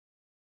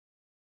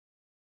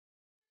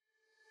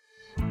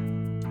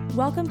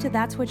Welcome to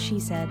That's What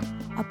She Said,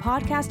 a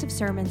podcast of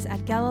sermons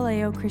at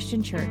Galileo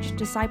Christian Church,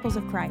 Disciples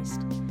of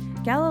Christ.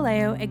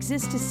 Galileo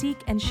exists to seek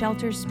and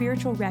shelter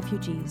spiritual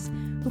refugees,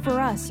 who for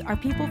us are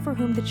people for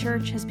whom the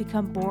church has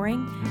become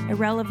boring,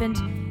 irrelevant,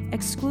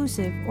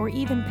 exclusive, or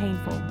even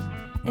painful,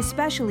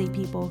 especially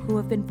people who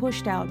have been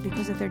pushed out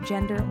because of their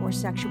gender or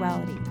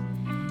sexuality.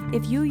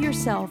 If you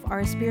yourself are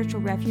a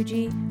spiritual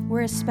refugee,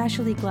 we're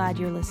especially glad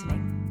you're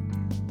listening.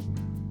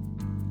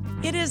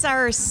 It is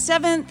our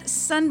seventh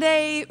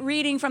Sunday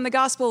reading from the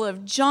Gospel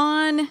of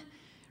John,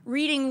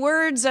 reading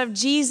words of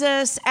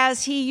Jesus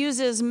as he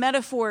uses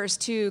metaphors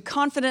to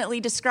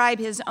confidently describe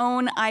his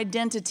own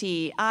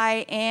identity.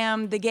 I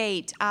am the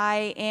gate,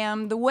 I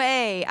am the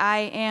way,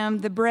 I am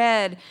the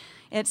bread,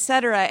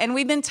 etc. And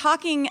we've been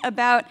talking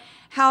about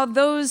how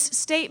those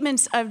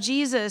statements of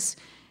Jesus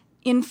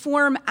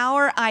inform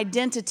our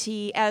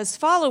identity as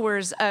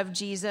followers of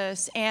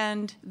Jesus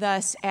and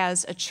thus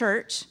as a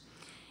church.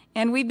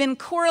 And we've been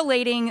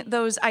correlating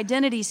those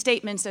identity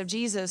statements of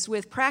Jesus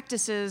with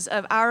practices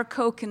of our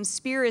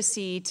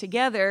co-conspiracy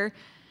together,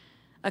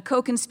 a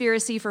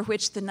co-conspiracy for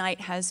which the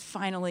night has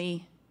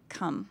finally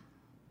come.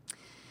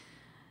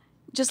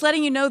 Just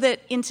letting you know that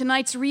in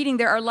tonight's reading,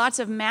 there are lots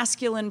of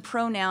masculine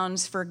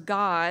pronouns for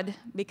God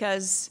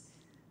because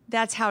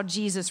that's how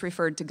Jesus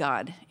referred to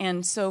God.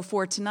 And so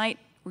for tonight,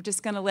 we're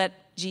just going to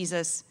let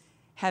Jesus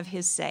have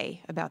his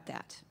say about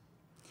that.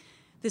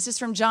 This is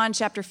from John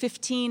chapter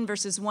 15,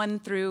 verses 1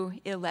 through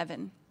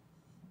 11.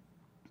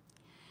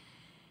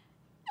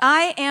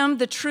 I am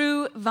the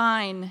true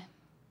vine,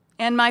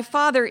 and my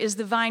Father is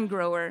the vine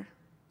grower.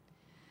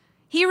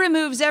 He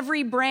removes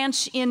every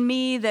branch in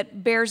me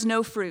that bears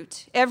no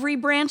fruit. Every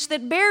branch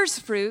that bears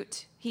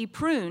fruit, he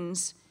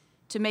prunes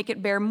to make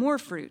it bear more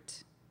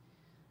fruit.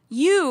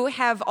 You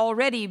have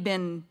already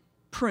been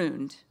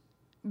pruned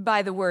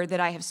by the word that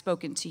I have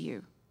spoken to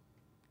you.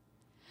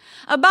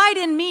 Abide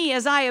in me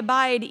as I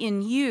abide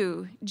in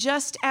you,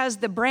 just as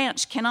the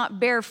branch cannot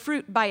bear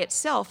fruit by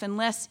itself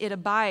unless it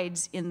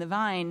abides in the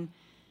vine.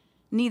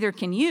 Neither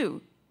can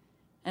you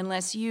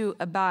unless you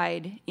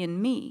abide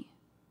in me.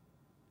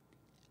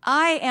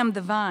 I am the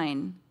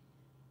vine,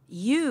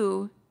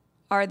 you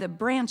are the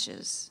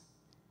branches.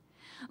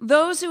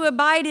 Those who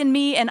abide in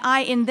me and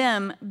I in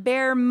them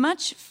bear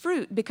much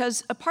fruit,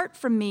 because apart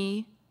from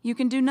me you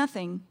can do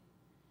nothing.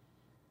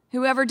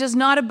 Whoever does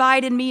not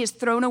abide in me is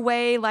thrown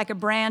away like a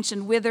branch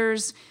and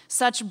withers.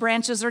 Such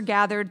branches are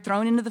gathered,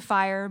 thrown into the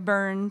fire,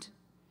 burned.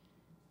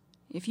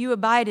 If you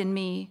abide in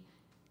me,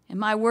 and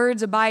my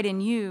words abide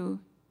in you,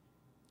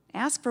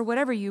 ask for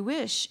whatever you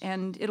wish,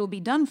 and it'll be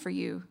done for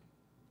you.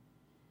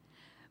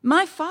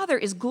 My Father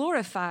is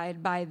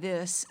glorified by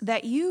this,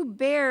 that you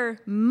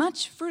bear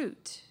much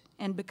fruit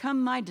and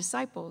become my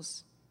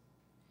disciples.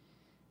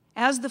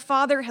 As the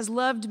Father has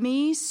loved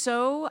me,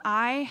 so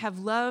I have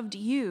loved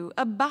you.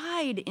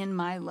 Abide in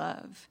my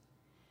love.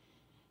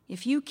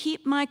 If you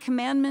keep my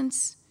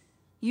commandments,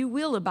 you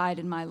will abide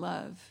in my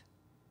love,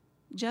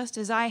 just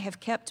as I have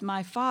kept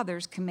my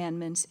Father's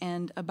commandments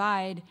and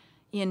abide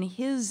in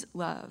his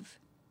love.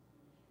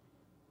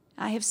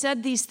 I have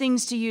said these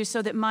things to you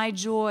so that my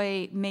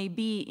joy may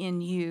be in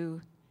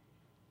you,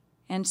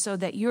 and so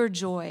that your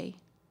joy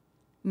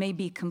may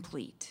be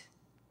complete.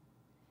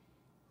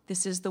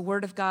 This is the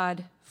word of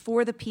God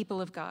for the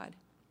people of God.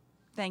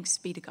 Thanks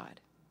be to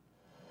God.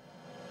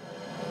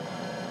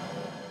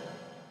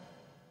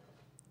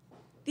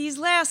 These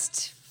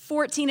last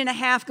 14 and a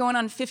half, going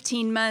on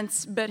 15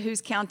 months, but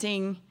who's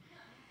counting,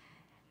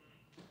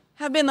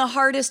 have been the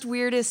hardest,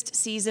 weirdest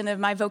season of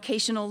my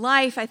vocational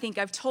life. I think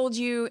I've told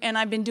you, and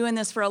I've been doing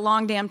this for a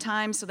long damn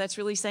time, so that's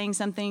really saying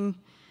something.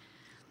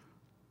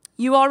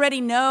 You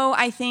already know,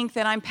 I think,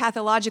 that I'm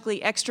pathologically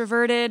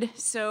extroverted,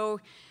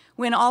 so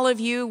when all of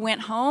you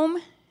went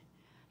home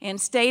and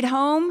stayed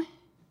home,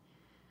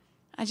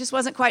 I just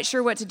wasn't quite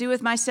sure what to do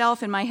with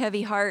myself and my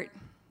heavy heart.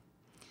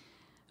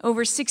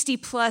 Over 60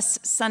 plus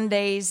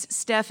Sundays,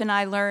 Steph and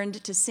I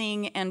learned to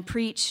sing and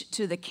preach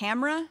to the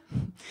camera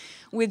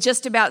with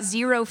just about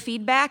zero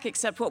feedback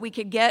except what we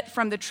could get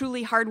from the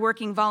truly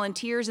hardworking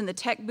volunteers in the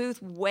tech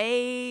booth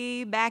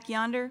way back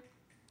yonder.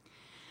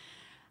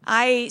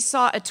 I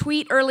saw a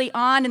tweet early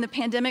on in the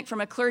pandemic from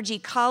a clergy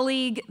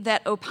colleague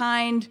that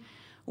opined,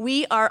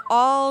 "We are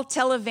all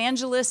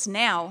televangelists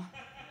now."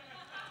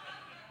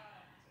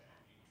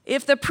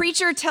 If the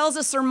preacher tells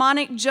a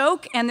sermonic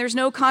joke and there's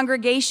no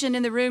congregation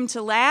in the room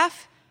to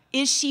laugh,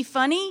 is she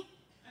funny?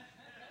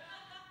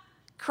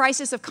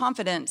 Crisis of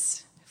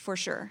confidence, for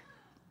sure.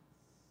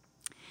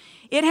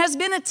 It has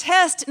been a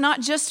test,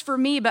 not just for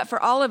me, but for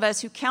all of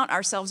us who count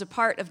ourselves a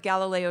part of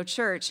Galileo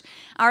Church.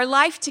 Our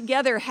life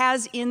together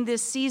has, in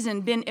this season,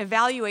 been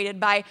evaluated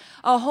by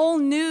a whole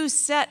new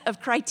set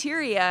of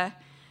criteria,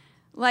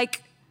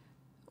 like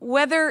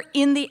whether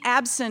in the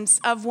absence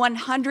of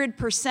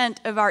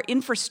 100% of our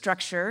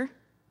infrastructure,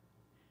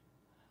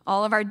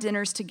 all of our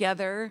dinners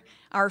together,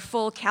 our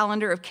full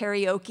calendar of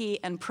karaoke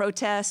and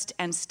protest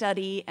and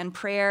study and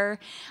prayer,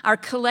 our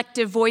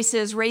collective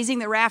voices raising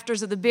the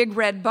rafters of the big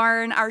red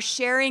barn, our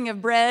sharing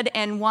of bread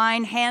and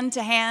wine hand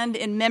to hand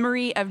in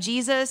memory of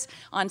Jesus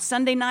on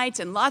Sunday nights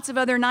and lots of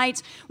other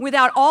nights,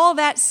 without all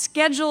that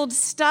scheduled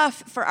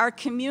stuff for our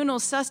communal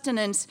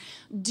sustenance,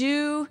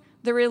 do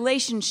the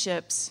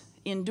relationships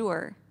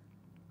endure?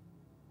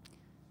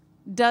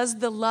 Does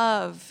the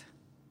love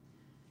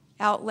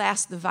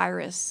outlast the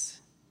virus?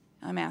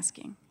 I'm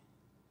asking.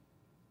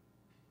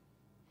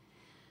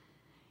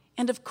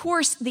 And of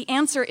course, the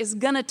answer is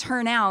going to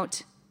turn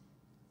out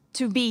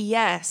to be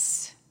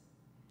yes.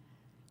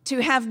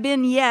 To have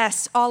been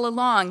yes all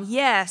along.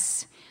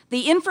 Yes,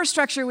 the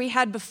infrastructure we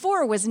had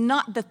before was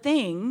not the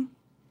thing.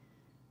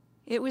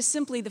 It was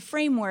simply the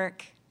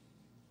framework.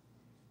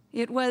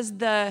 It was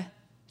the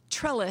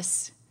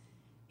trellis,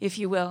 if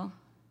you will,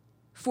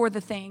 for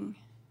the thing,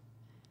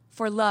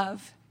 for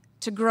love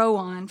to grow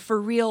on,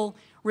 for real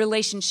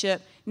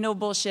relationship, no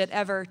bullshit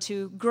ever,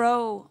 to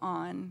grow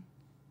on.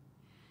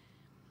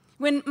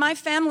 When my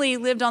family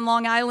lived on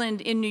Long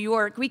Island in New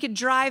York, we could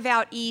drive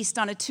out east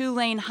on a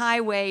 2-lane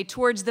highway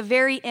towards the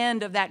very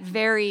end of that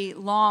very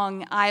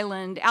long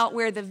island, out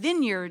where the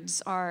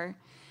vineyards are.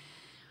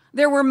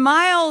 There were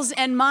miles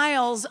and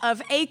miles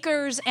of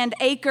acres and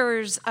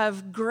acres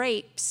of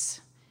grapes,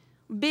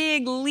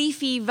 big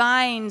leafy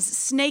vines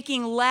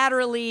snaking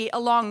laterally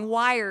along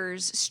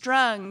wires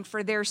strung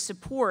for their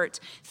support,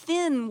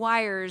 thin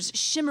wires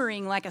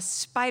shimmering like a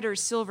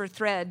spider's silver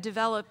thread,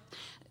 developed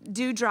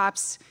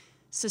dewdrops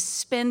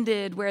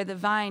suspended where the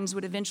vines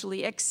would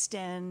eventually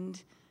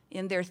extend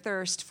in their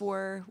thirst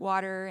for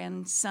water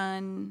and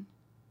sun.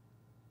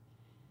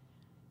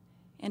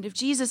 And if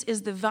Jesus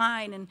is the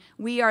vine and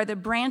we are the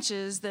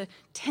branches, the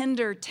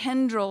tender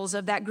tendrils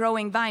of that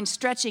growing vine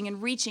stretching and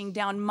reaching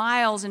down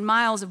miles and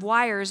miles of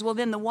wires, well,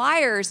 then the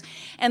wires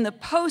and the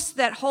posts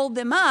that hold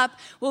them up,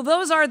 well,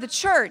 those are the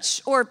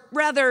church, or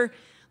rather,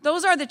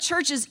 those are the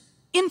church's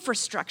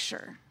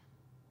infrastructure.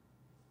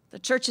 The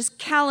church's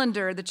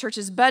calendar, the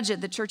church's budget,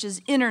 the church's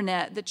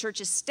internet, the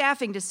church's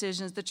staffing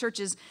decisions, the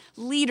church's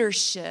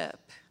leadership,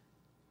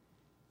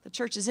 the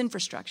church's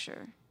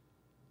infrastructure.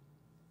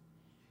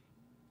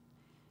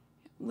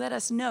 Let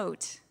us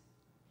note,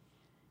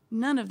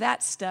 none of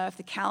that stuff,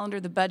 the calendar,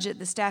 the budget,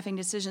 the staffing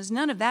decisions,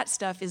 none of that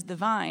stuff is the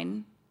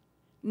vine,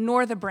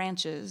 nor the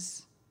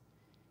branches.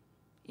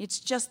 It's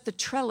just the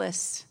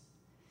trellis,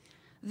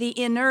 the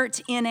inert,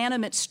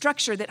 inanimate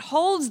structure that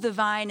holds the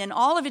vine and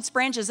all of its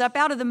branches up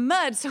out of the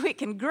mud so it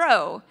can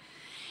grow.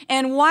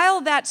 And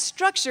while that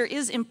structure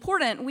is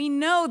important, we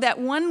know that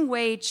one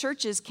way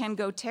churches can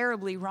go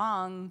terribly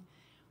wrong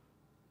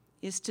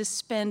is to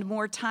spend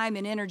more time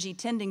and energy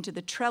tending to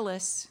the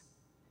trellis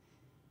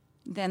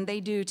than they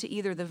do to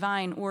either the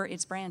vine or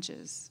its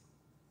branches.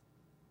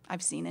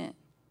 I've seen it.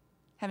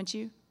 Haven't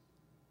you?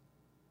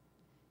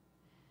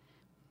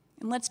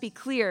 And let's be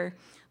clear,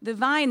 the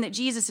vine that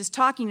Jesus is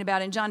talking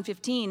about in John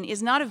 15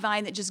 is not a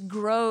vine that just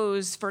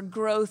grows for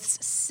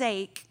growth's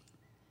sake.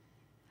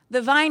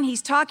 The vine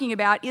he's talking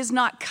about is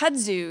not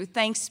kudzu,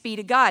 thanks be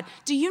to God.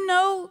 Do you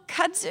know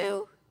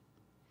kudzu?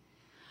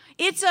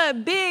 It's a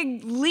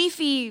big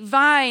leafy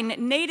vine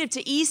native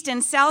to East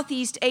and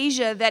Southeast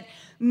Asia that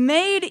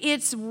made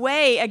its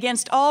way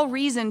against all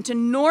reason to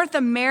North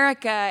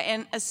America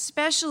and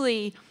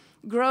especially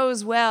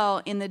grows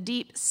well in the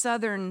deep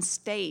southern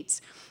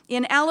states.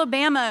 In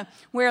Alabama,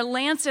 where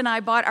Lance and I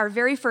bought our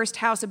very first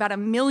house about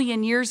 1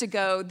 million years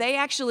ago, they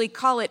actually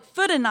call it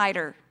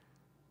foot-a-nighter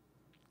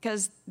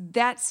because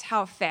that's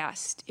how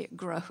fast it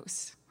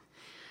grows.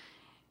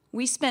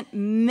 We spent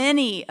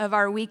many of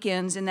our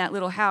weekends in that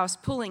little house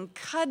pulling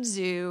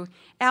kudzu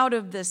out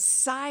of the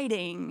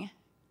siding,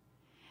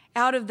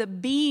 out of the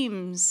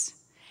beams,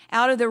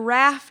 out of the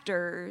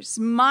rafters,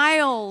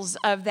 miles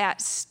of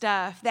that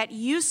stuff, that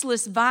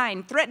useless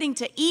vine threatening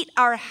to eat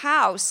our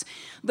house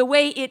the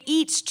way it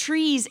eats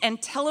trees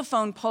and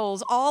telephone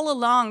poles all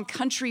along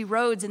country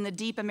roads in the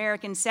deep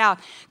American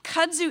South.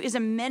 Kudzu is a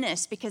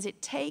menace because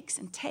it takes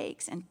and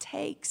takes and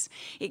takes.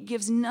 It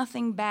gives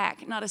nothing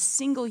back. Not a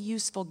single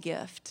useful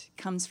gift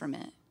comes from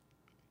it.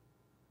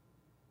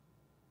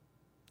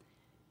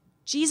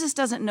 Jesus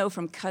doesn't know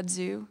from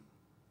kudzu.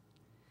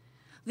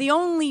 The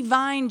only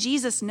vine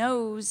Jesus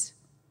knows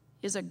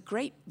is a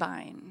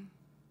grapevine.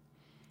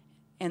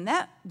 And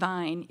that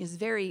vine is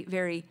very,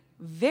 very,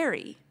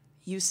 very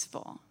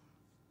useful.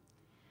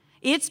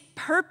 Its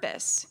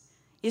purpose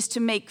is to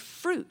make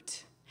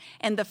fruit.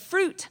 And the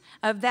fruit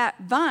of that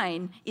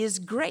vine is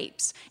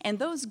grapes. And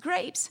those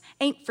grapes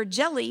ain't for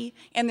jelly,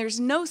 and there's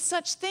no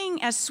such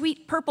thing as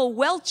sweet purple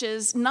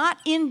Welch's, not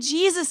in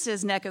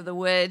Jesus' neck of the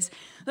woods.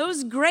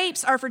 Those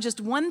grapes are for just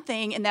one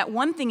thing, and that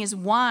one thing is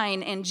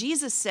wine. And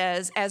Jesus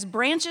says, as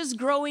branches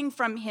growing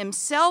from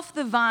himself,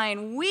 the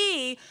vine,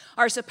 we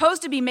are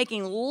supposed to be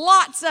making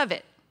lots of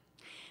it.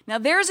 Now,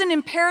 there's an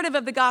imperative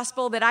of the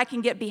gospel that I can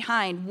get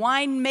behind,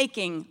 wine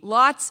making,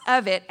 lots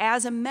of it,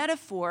 as a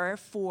metaphor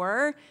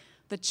for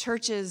the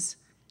church's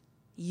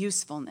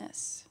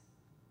usefulness.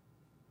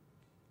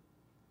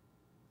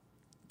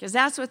 Because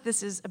that's what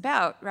this is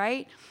about,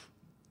 right?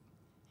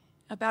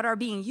 About our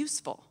being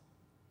useful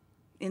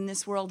in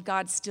this world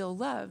God still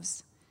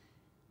loves.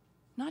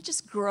 Not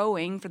just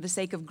growing for the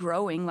sake of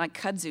growing like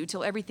kudzu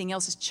till everything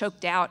else is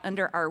choked out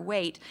under our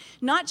weight.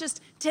 Not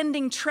just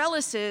tending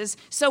trellises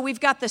so we've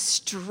got the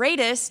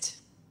straightest,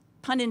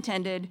 pun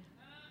intended,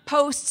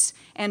 posts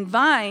and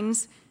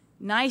vines,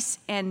 nice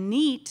and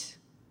neat.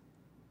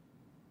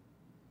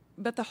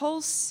 But the whole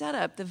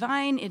setup, the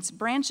vine, its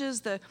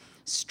branches, the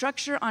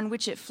structure on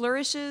which it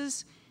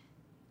flourishes,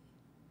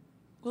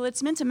 well,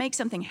 it's meant to make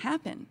something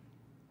happen.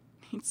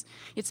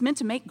 It's meant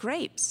to make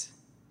grapes.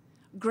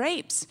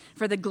 Grapes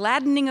for the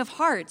gladdening of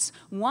hearts,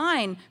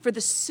 wine for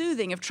the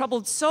soothing of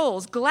troubled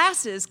souls,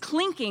 glasses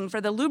clinking for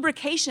the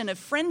lubrication of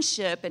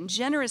friendship and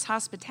generous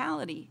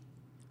hospitality.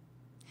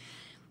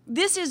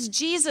 This is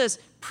Jesus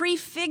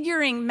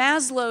prefiguring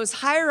Maslow's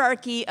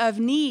hierarchy of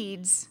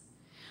needs.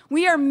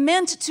 We are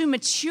meant to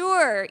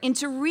mature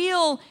into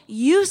real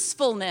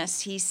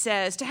usefulness, he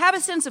says, to have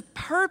a sense of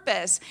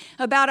purpose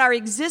about our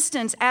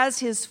existence as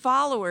his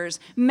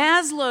followers.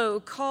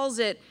 Maslow calls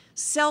it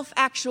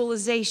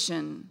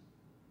self-actualization.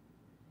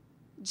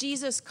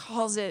 Jesus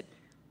calls it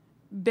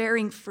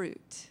bearing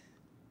fruit.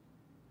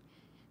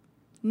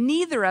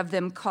 Neither of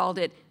them called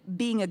it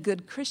being a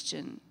good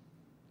Christian.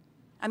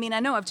 I mean,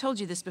 I know I've told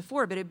you this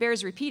before, but it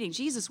bears repeating.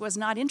 Jesus was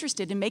not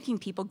interested in making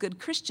people good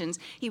Christians.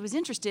 He was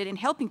interested in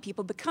helping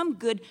people become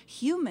good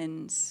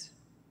humans.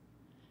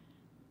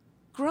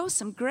 Grow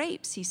some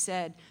grapes, he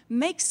said.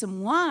 Make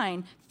some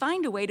wine.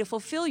 Find a way to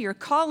fulfill your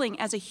calling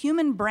as a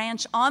human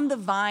branch on the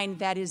vine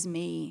that is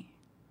me.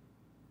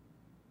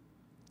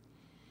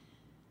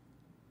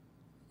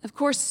 Of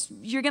course,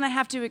 you're going to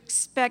have to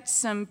expect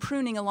some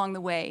pruning along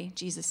the way,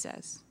 Jesus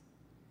says.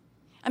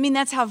 I mean,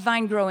 that's how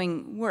vine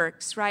growing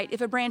works, right?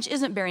 If a branch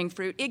isn't bearing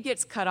fruit, it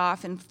gets cut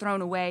off and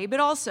thrown away. But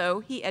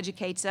also, he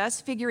educates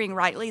us, figuring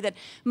rightly that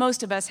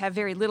most of us have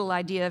very little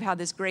idea of how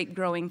this grape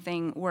growing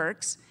thing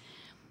works.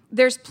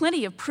 There's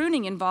plenty of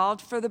pruning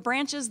involved for the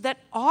branches that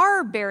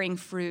are bearing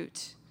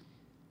fruit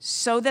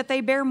so that they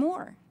bear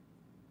more.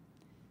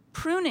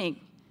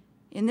 Pruning,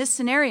 in this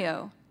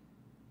scenario,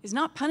 is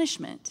not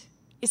punishment.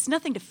 It's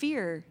nothing to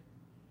fear.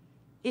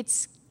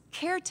 It's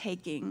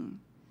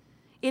caretaking.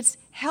 It's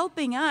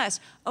helping us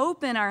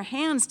open our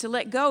hands to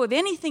let go of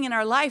anything in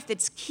our life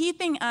that's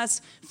keeping us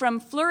from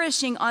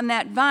flourishing on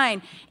that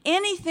vine.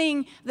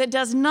 Anything that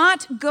does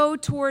not go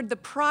toward the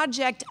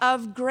project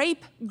of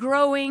grape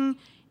growing,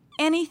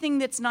 anything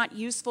that's not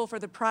useful for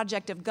the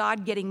project of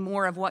God getting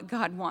more of what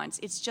God wants.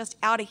 It's just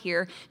out of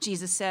here,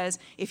 Jesus says.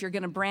 If you're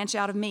going to branch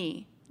out of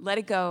me, let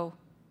it go,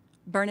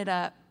 burn it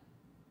up,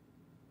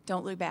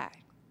 don't look back.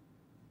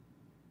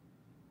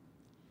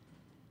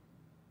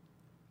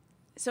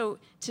 So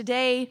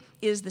today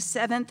is the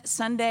 7th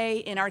Sunday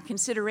in our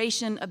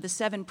consideration of the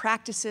 7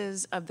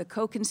 practices of the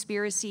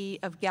co-conspiracy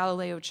of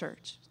Galileo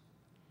Church.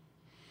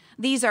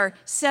 These are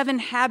 7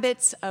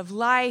 habits of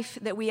life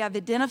that we have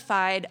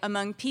identified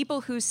among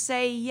people who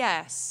say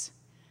yes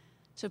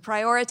to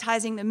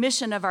prioritizing the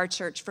mission of our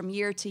church from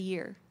year to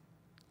year.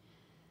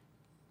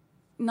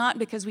 Not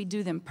because we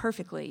do them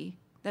perfectly.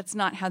 That's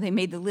not how they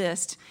made the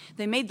list.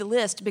 They made the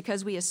list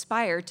because we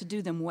aspire to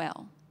do them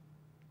well.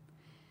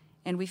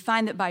 And we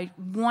find that by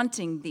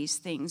wanting these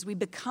things, we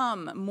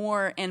become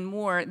more and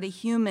more the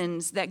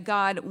humans that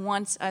God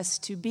wants us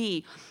to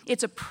be.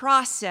 It's a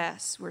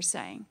process, we're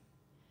saying.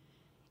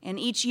 And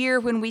each year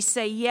when we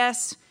say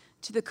yes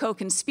to the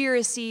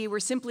co-conspiracy, we're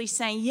simply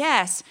saying,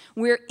 yes,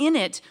 we're in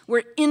it.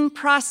 We're in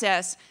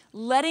process,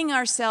 letting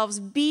ourselves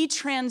be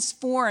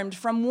transformed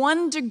from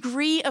one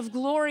degree of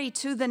glory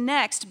to the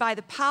next by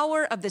the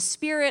power of the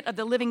Spirit of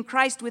the living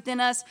Christ within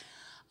us,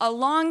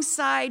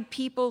 alongside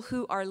people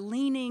who are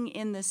leaning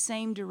in the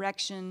same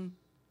direction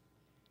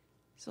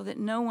so that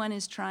no one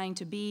is trying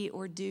to be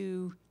or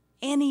do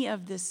any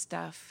of this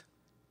stuff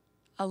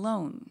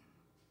alone.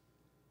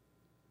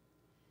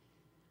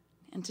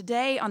 And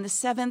today, on the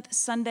 7th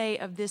Sunday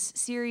of this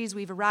series,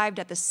 we've arrived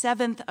at the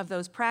 7th of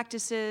those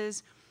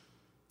practices,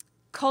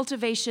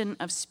 cultivation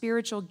of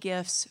spiritual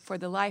gifts for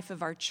the life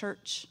of our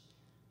church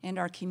and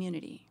our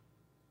community.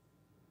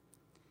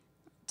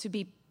 To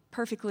be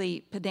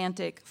perfectly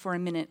pedantic for a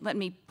minute, let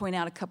me point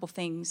out a couple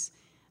things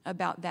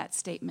about that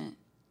statement.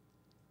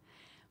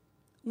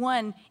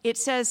 One, it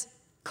says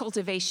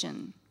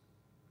cultivation,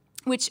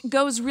 which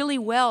goes really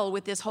well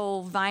with this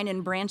whole vine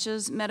and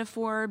branches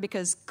metaphor,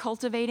 because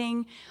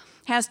cultivating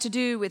has to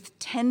do with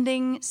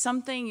tending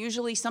something,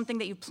 usually something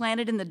that you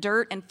planted in the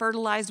dirt and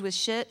fertilized with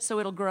shit so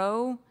it'll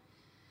grow.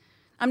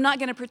 I'm not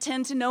going to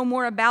pretend to know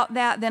more about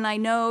that than I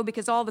know,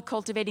 because all the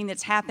cultivating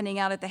that's happening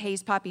out at the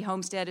Hayes Poppy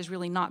Homestead is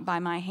really not by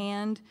my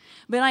hand.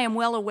 But I am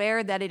well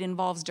aware that it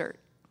involves dirt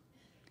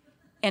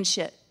and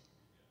shit.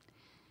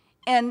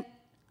 And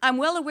I'm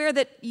well aware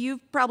that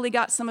you've probably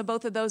got some of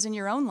both of those in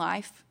your own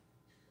life.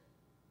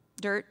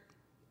 Dirt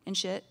and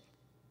shit.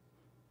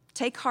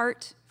 Take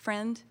heart,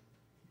 friend,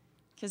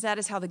 because that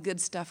is how the good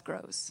stuff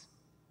grows.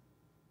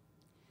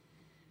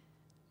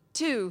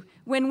 2,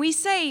 when we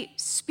say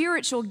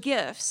spiritual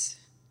gifts,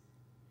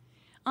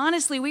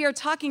 Honestly, we are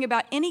talking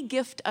about any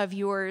gift of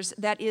yours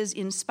that is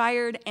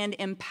inspired and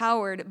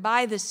empowered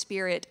by the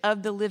Spirit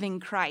of the living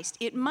Christ.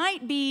 It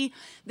might be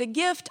the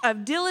gift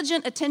of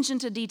diligent attention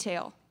to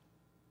detail,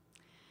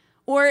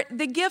 or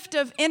the gift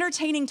of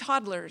entertaining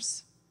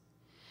toddlers,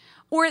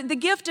 or the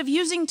gift of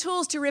using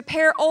tools to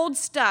repair old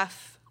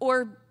stuff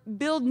or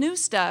build new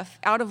stuff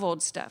out of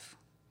old stuff,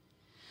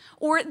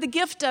 or the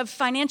gift of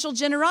financial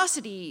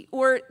generosity,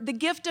 or the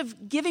gift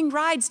of giving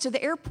rides to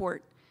the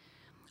airport,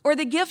 or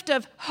the gift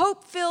of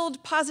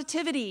hope-filled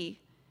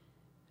positivity,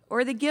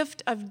 or the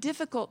gift of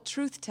difficult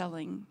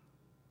truth-telling,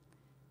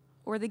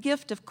 or the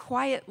gift of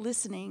quiet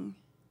listening,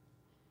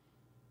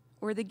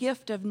 or the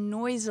gift of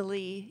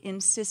noisily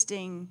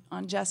insisting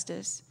on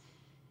justice.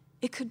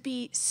 It could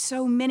be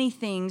so many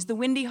things. The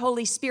windy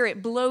Holy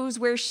Spirit blows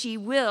where she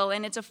will,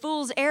 and it's a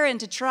fool's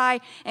errand to try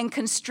and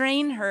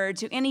constrain her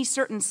to any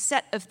certain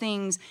set of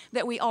things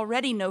that we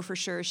already know for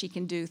sure she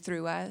can do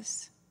through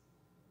us.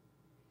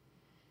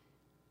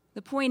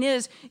 The point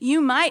is,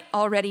 you might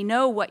already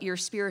know what your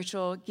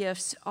spiritual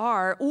gifts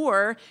are,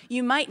 or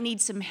you might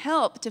need some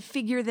help to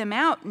figure them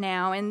out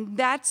now, and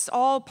that's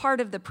all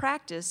part of the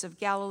practice of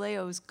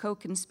Galileo's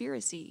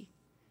co-conspiracy.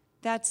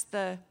 That's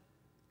the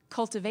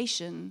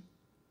cultivation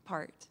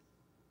part.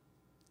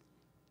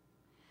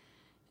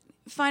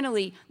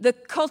 Finally, the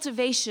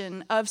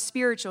cultivation of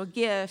spiritual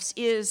gifts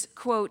is,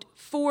 quote,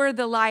 for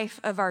the life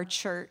of our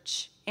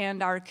church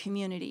and our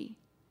community.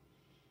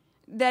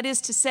 That is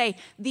to say,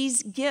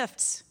 these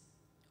gifts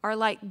are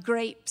like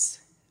grapes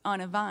on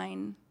a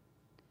vine.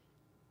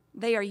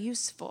 They are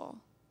useful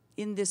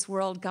in this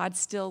world God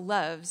still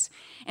loves.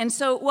 And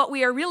so what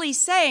we are really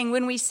saying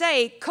when we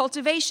say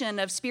cultivation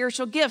of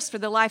spiritual gifts for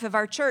the life of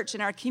our church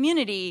and our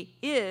community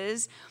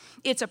is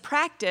it's a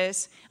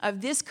practice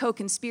of this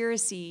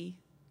co-conspiracy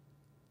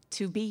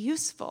to be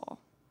useful,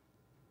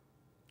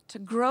 to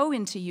grow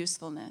into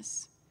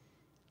usefulness,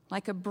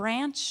 like a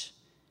branch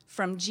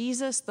from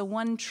Jesus, the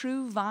one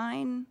true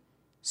vine,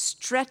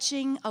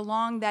 stretching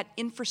along that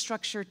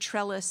infrastructure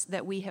trellis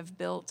that we have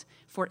built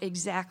for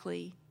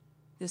exactly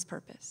this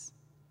purpose.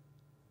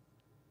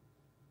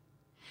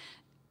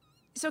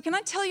 So can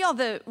I tell y'all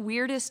the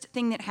weirdest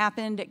thing that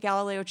happened at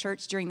Galileo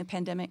Church during the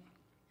pandemic?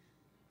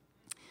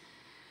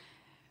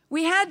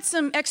 We had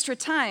some extra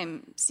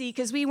time, see,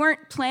 because we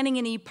weren't planning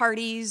any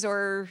parties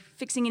or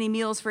fixing any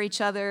meals for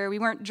each other. We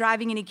weren't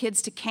driving any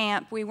kids to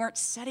camp. We weren't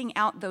setting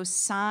out those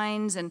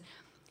signs and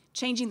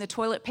changing the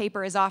toilet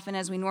paper as often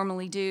as we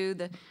normally do.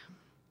 The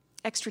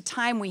extra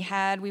time we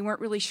had, we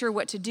weren't really sure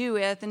what to do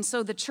with. And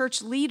so the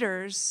church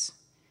leaders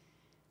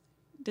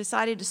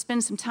decided to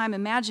spend some time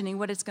imagining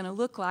what it's going to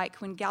look like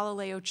when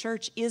Galileo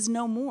Church is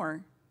no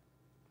more.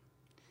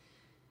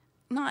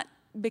 Not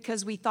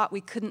because we thought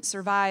we couldn't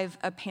survive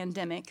a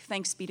pandemic,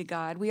 thanks be to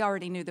God. We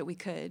already knew that we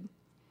could.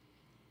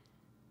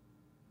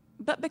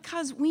 But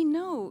because we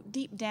know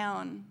deep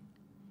down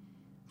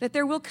that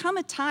there will come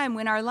a time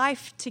when our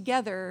life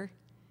together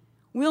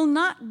will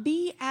not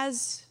be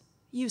as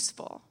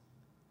useful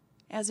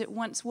as it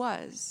once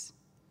was.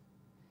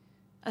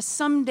 A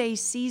someday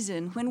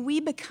season when we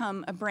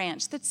become a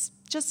branch that's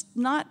just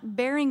not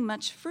bearing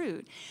much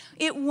fruit.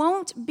 It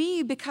won't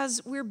be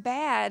because we're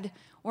bad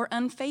or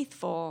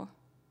unfaithful.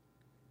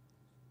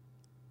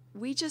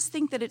 We just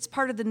think that it's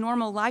part of the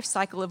normal life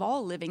cycle of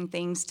all living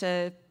things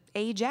to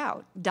age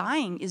out.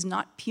 Dying is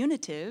not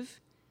punitive.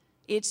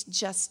 It's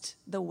just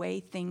the way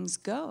things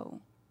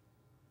go.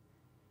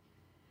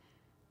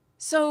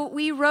 So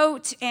we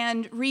wrote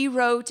and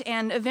rewrote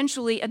and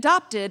eventually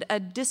adopted a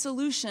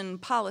dissolution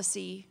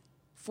policy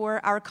for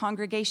our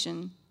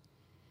congregation.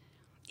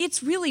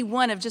 It's really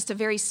one of just a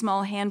very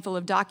small handful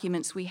of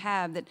documents we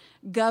have that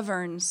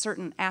govern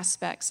certain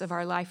aspects of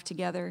our life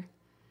together.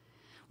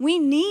 We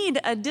need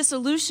a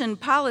dissolution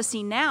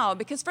policy now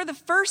because for the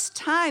first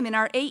time in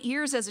our 8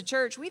 years as a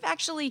church, we've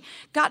actually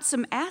got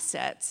some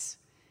assets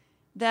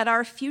that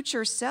our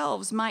future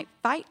selves might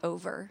fight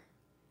over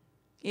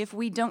if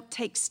we don't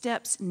take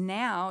steps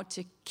now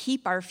to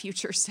keep our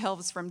future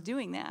selves from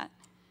doing that.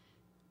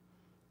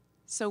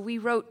 So we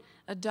wrote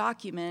a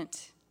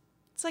document.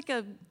 It's like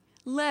a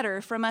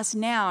letter from us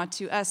now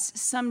to us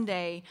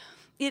someday.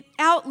 It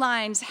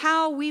outlines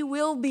how we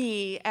will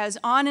be as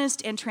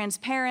honest and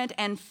transparent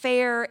and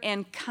fair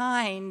and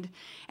kind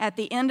at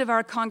the end of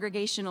our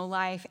congregational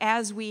life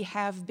as we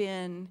have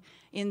been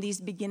in these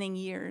beginning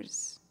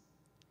years.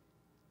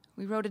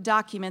 We wrote a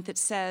document that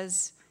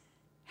says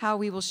how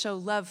we will show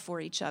love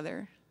for each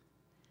other,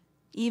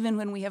 even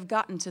when we have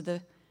gotten to the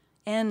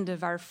end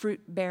of our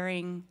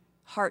fruit-bearing,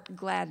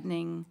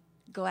 heart-gladdening,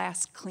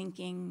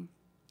 glass-clinking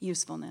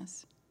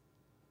usefulness.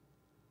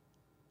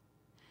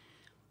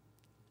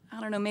 I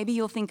don't know, maybe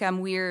you'll think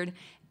I'm weird,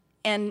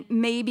 and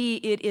maybe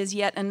it is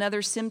yet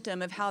another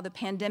symptom of how the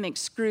pandemic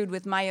screwed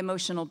with my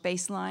emotional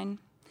baseline.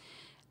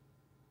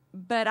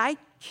 But I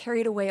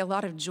carried away a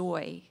lot of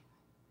joy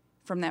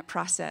from that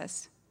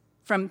process,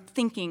 from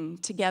thinking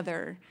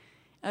together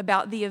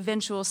about the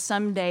eventual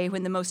someday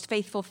when the most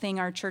faithful thing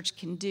our church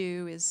can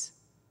do is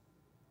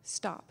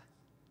stop.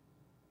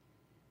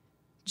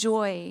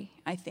 Joy,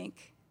 I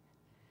think,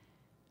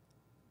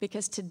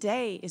 because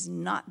today is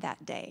not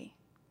that day.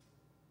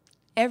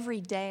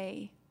 Every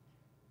day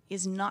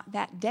is not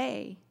that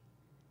day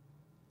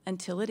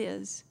until it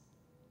is,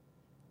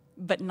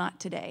 but not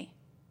today.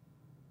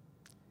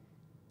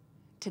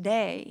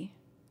 Today,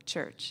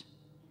 church,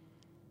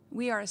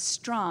 we are a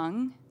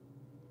strong,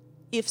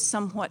 if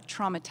somewhat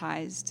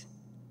traumatized,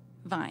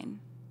 vine.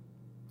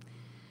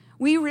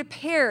 We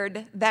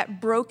repaired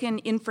that broken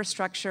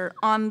infrastructure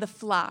on the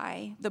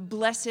fly, the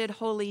blessed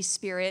Holy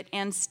Spirit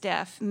and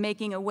Steph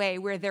making a way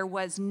where there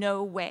was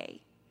no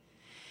way.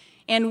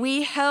 And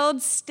we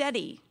held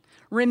steady,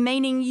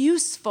 remaining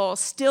useful,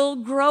 still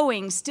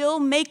growing, still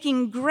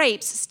making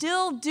grapes,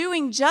 still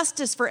doing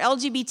justice for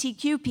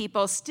LGBTQ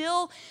people,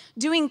 still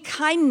doing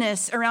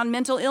kindness around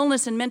mental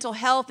illness and mental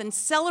health and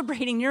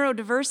celebrating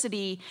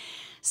neurodiversity,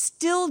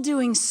 still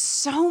doing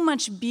so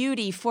much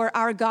beauty for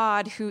our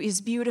God who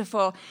is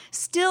beautiful,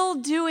 still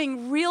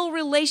doing real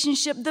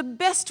relationship the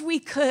best we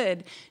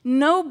could,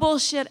 no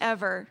bullshit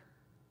ever,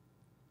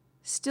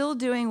 still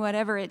doing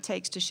whatever it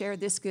takes to share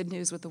this good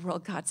news with the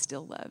world God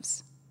still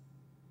loves.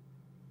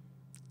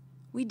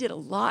 We did a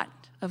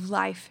lot of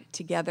life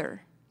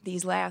together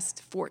these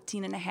last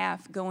 14 and a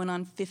half, going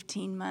on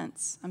 15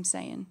 months, I'm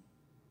saying.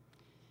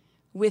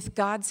 With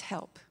God's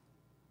help,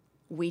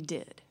 we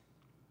did.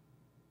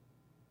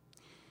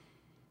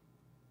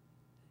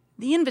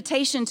 The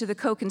invitation to the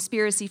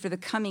co-conspiracy for the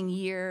coming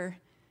year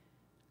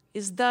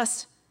is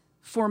thus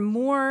for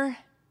more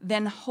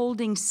than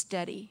holding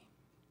steady.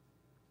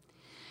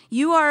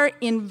 You are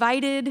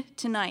invited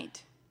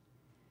tonight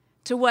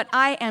to what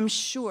I am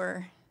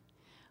sure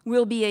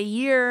will be a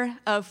year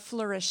of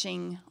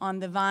flourishing on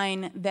the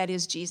vine that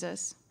is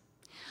Jesus.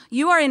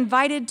 You are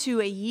invited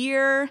to a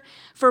year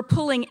for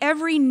pulling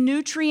every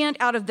nutrient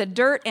out of the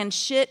dirt and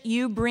shit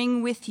you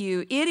bring with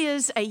you. It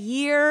is a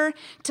year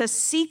to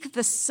seek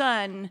the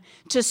sun,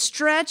 to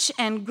stretch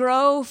and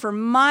grow for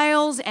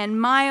miles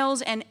and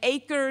miles and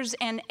acres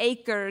and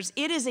acres.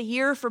 It is a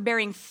year for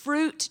bearing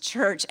fruit,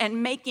 church,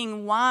 and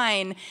making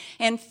wine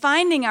and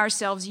finding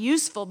ourselves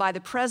useful by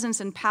the presence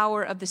and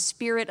power of the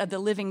Spirit of the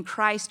living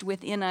Christ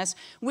within us.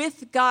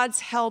 With God's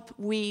help,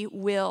 we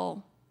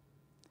will.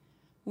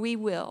 We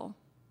will.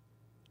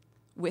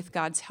 With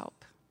God's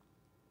help.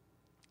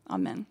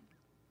 Amen.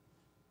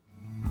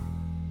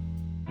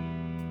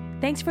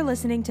 Thanks for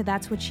listening to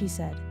That's What She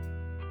Said.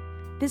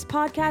 This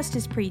podcast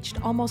is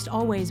preached almost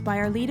always by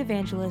our lead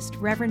evangelist,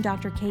 Reverend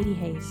Dr. Katie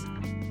Hayes.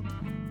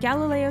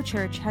 Galileo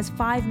Church has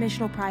 5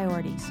 missional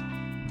priorities.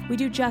 We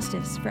do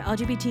justice for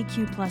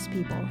LGBTQ+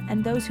 people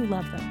and those who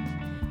love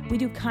them. We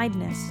do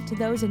kindness to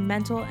those in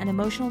mental and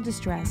emotional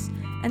distress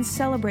and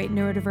celebrate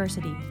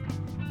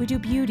neurodiversity. We do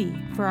beauty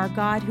for our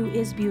God who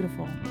is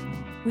beautiful.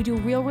 We do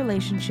real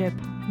relationship,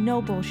 no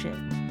bullshit,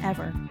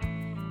 ever.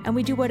 And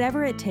we do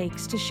whatever it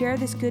takes to share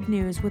this good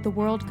news with the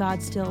world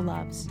God still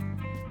loves.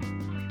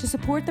 To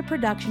support the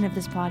production of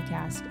this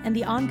podcast and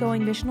the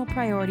ongoing missional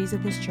priorities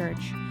of this church,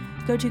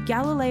 go to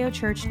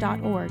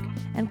galileochurch.org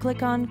and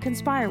click on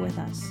Conspire with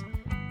Us.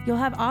 You'll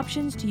have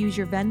options to use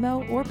your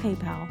Venmo or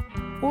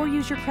PayPal, or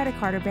use your credit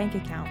card or bank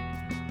account.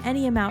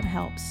 Any amount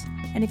helps,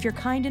 and if you're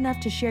kind enough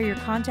to share your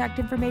contact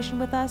information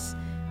with us,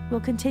 we'll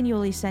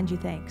continually send you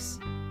thanks.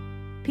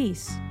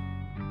 Peace.